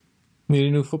Need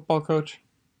a new football coach?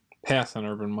 Pass on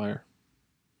Urban Meyer.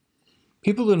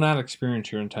 People do not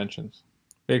experience your intentions.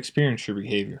 They experience your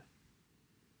behavior.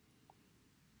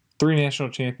 3 national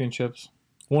championships,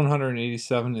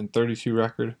 187-32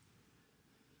 record,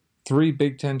 3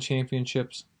 Big Ten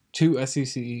championships, 2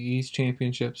 SEC East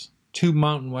championships, 2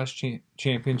 Mountain West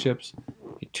championships,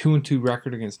 a 2-2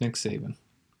 record against Nick Saban.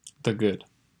 The good.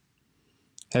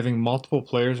 Having multiple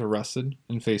players arrested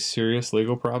and face serious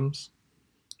legal problems.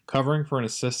 Covering for an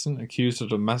assistant accused of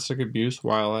domestic abuse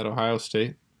while at Ohio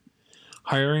State.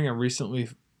 Hiring a recently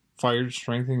fired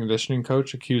strength and conditioning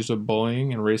coach accused of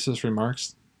bullying and racist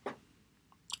remarks.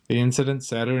 The incident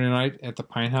Saturday night at the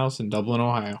Pine House in Dublin,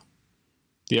 Ohio.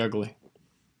 The ugly.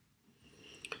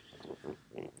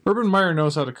 Urban Meyer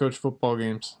knows how to coach football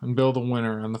games and build a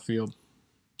winner on the field.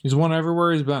 He's won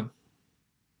everywhere he's been.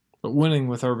 But winning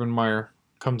with Urban Meyer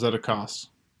comes at a cost.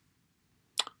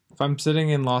 If I'm sitting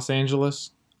in Los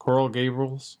Angeles, Coral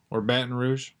Gables, or Baton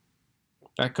Rouge,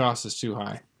 that cost is too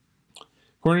high.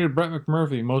 According to Brett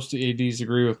McMurphy, most ADs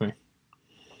agree with me.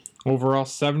 Overall,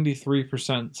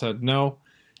 73% said no.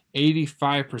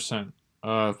 85%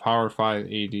 of Power 5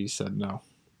 ADs said no.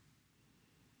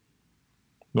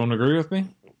 Don't agree with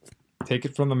me? Take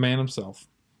it from the man himself.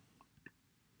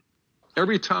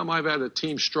 Every time I've had a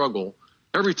team struggle,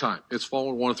 every time, it's fallen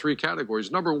in one of 3 categories.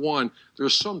 Number one,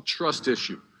 there's some trust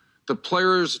issue. The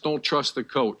players don't trust the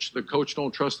coach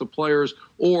don't trust the players,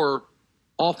 or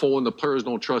awful when the players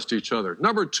don't trust each other.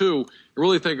 Number two, you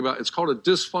really think about it, it's called a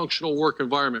dysfunctional work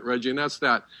environment, Reggie, and that's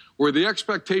that, where the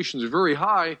expectations are very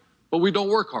high, but we don't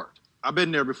work hard. I've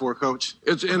been there before, Coach.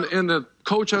 And the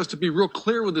coach has to be real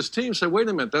clear with his team, say, wait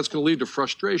a minute, that's going to lead to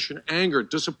frustration, anger,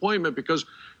 disappointment, because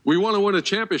we want to win a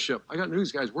championship. I got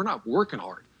news, guys, we're not working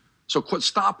hard. So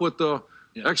stop with the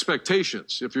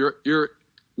expectations. If your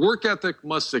work ethic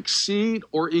must exceed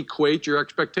or equate your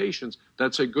expectations,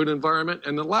 that's a good environment.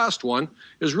 And the last one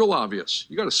is real obvious.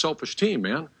 You got a selfish team,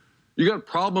 man. You got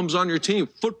problems on your team.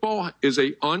 Football is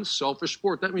a unselfish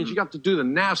sport. That means you got to do the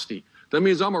nasty. That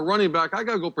means I'm a running back. I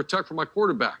got to go protect for my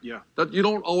quarterback. Yeah. That you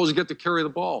don't always get to carry the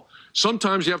ball.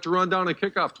 Sometimes you have to run down a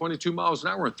kickoff 22 miles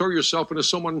an hour and throw yourself into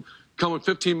someone coming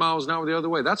 15 miles an hour the other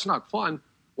way. That's not fun.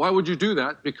 Why would you do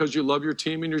that? Because you love your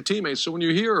team and your teammates. So when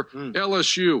you hear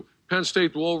LSU, Penn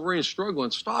State, Wolverines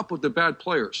struggling, stop with the bad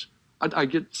players. I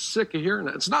get sick of hearing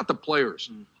that. It's not the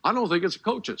players. I don't think it's the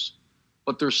coaches.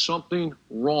 But there's something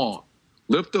wrong.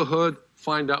 Lift the hood,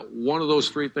 find out one of those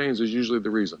 3 things is usually the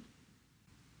reason.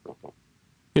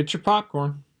 Get your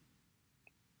popcorn.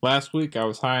 Last week I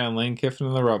was high on Lane Kiffin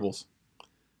and the Rebels.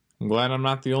 I'm glad I'm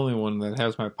not the only one that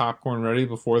has my popcorn ready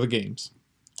before the games.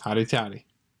 Hotty toddy.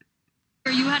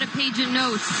 You had a page of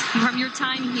notes from your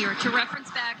time here to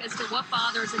reference back as to what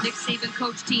bothers a Nick Saban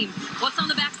coach team. What's on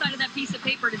the backside of that piece of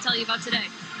paper to tell you about today?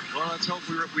 Well, let's hope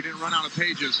we didn't run out of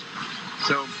pages.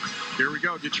 So here we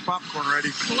go. Get your popcorn ready.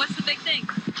 Well, what's the big thing?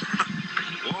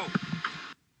 Whoa.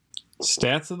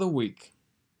 Stats of the week.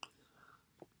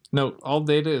 Note, all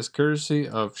data is courtesy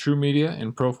of True Media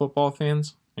and Pro Football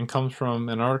Fans and comes from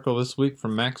an article this week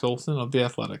from Max Olson of The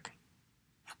Athletic.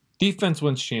 Defense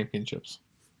wins championships.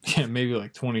 Yeah, maybe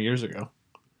like 20 years ago.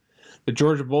 The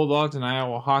Georgia Bulldogs and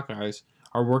Iowa Hawkeyes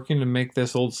are working to make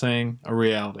this old saying a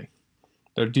reality.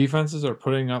 Their defenses are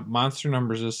putting up monster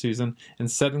numbers this season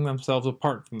and setting themselves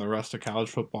apart from the rest of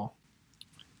college football.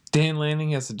 Dan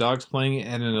Lanning has the Dogs playing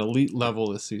at an elite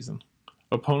level this season.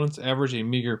 Opponents average a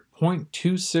meager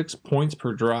 .26 points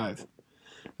per drive.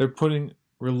 They're putting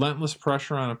relentless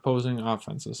pressure on opposing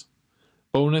offenses.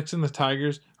 Bo Nix and the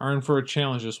Tigers are in for a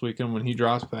challenge this weekend when he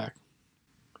drops back.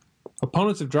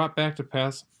 Opponents have dropped back to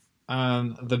pass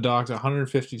on the Dogs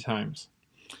 150 times.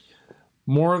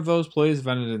 More of those plays have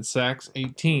ended in sacks,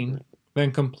 18,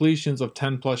 than completions of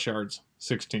 10-plus yards,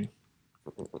 16.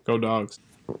 Go Dogs.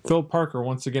 Phil Parker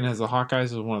once again has the Hawkeyes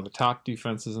as one of the top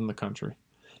defenses in the country.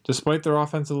 Despite their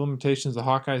offensive limitations, the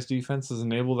Hawkeyes' defense has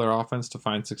enabled their offense to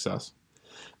find success.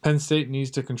 Penn State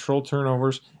needs to control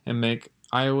turnovers and make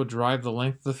Iowa drive the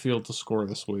length of the field to score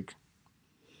this week.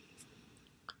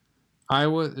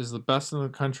 Iowa is the best in the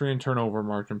country in turnover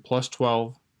margin, plus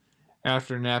 12,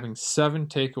 after nabbing 7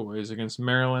 takeaways against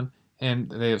Maryland, and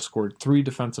they have scored 3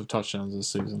 defensive touchdowns this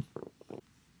season.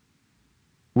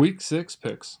 Week 6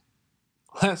 picks.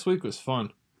 Last week was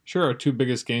fun. Sure, our 2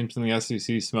 biggest games in the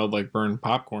SEC smelled like burned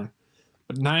popcorn,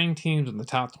 but 9 teams in the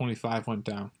top 25 went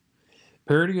down.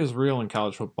 Parity is real in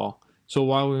college football, so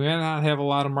while we may not have a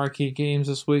lot of marquee games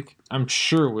this week, I'm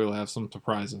sure we'll have some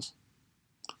surprises.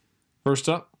 First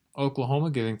up, Oklahoma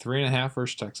giving 3.5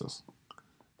 versus Texas.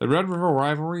 The Red River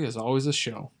rivalry is always a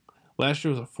show. Last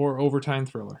year was a 4-overtime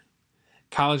thriller.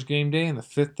 College Game Day and the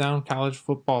Fifth Down College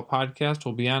Football Podcast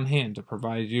will be on hand to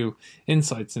provide you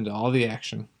insights into all the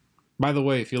action. By the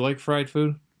way, if you like fried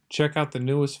food, check out the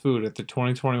newest food at the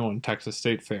 2021 Texas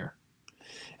State Fair.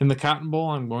 In the Cotton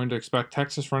Bowl, I'm going to expect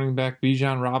Texas running back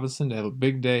Bijan Robinson to have a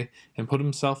big day and put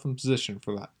himself in position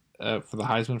for the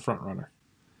Heisman frontrunner.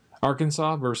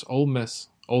 Arkansas versus Ole Miss.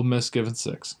 Ole Miss given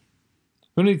 6.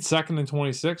 Who needs 2nd and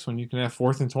 26 when you can have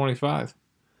 4th and 25?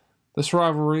 This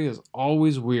rivalry is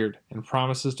always weird and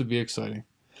promises to be exciting.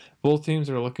 Both teams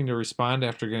are looking to respond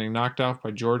after getting knocked out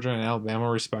by Georgia and Alabama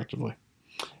respectively.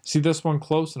 See this one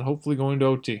close and hopefully going to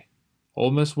OT.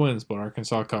 Ole Miss wins, but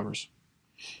Arkansas covers.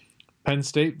 Penn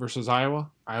State versus Iowa.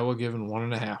 Iowa given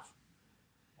 1.5.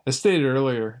 As stated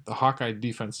earlier, the Hawkeye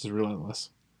defense is relentless.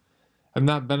 I've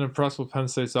not been impressed with Penn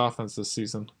State's offense this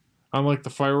season. Unlike the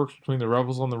fireworks between the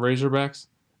Rebels and the Razorbacks,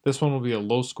 this one will be a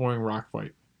low-scoring rock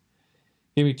fight.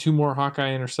 Give me 2 more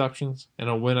Hawkeye interceptions and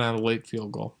a win on a late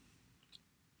field goal.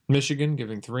 Michigan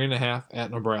giving 3.5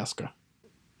 at Nebraska.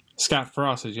 Scott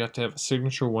Frost has yet to have a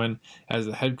signature win as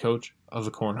the head coach of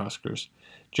the Cornhuskers.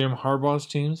 Jim Harbaugh's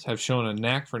teams have shown a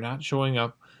knack for not showing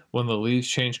up when the leaves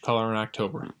change color in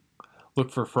October. Look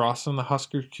for Frost and the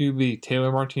Husker QB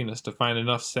Taylor Martinez to find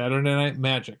enough Saturday night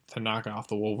magic to knock off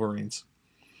the Wolverines.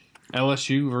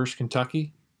 LSU versus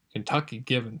Kentucky. Kentucky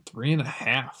given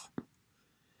 3.5.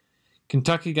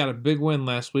 Kentucky got a big win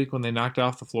last week when they knocked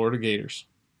off the Florida Gators.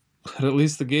 But at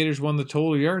least the Gators won the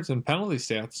total yards and penalty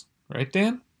stats. Right,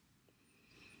 Dan?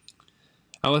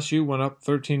 LSU went up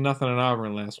 13-0 on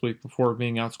Auburn last week before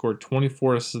being outscored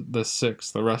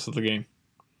 24-6 the rest of the game.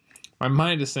 My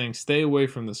mind is saying stay away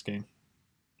from this game.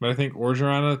 But I think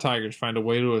Orgeron and the Tigers find a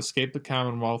way to escape the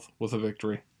Commonwealth with a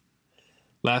victory.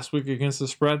 Last week against the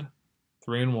spread,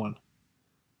 3-1.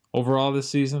 Overall this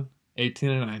season,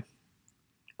 18-9.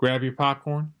 Grab your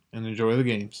popcorn and enjoy the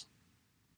games.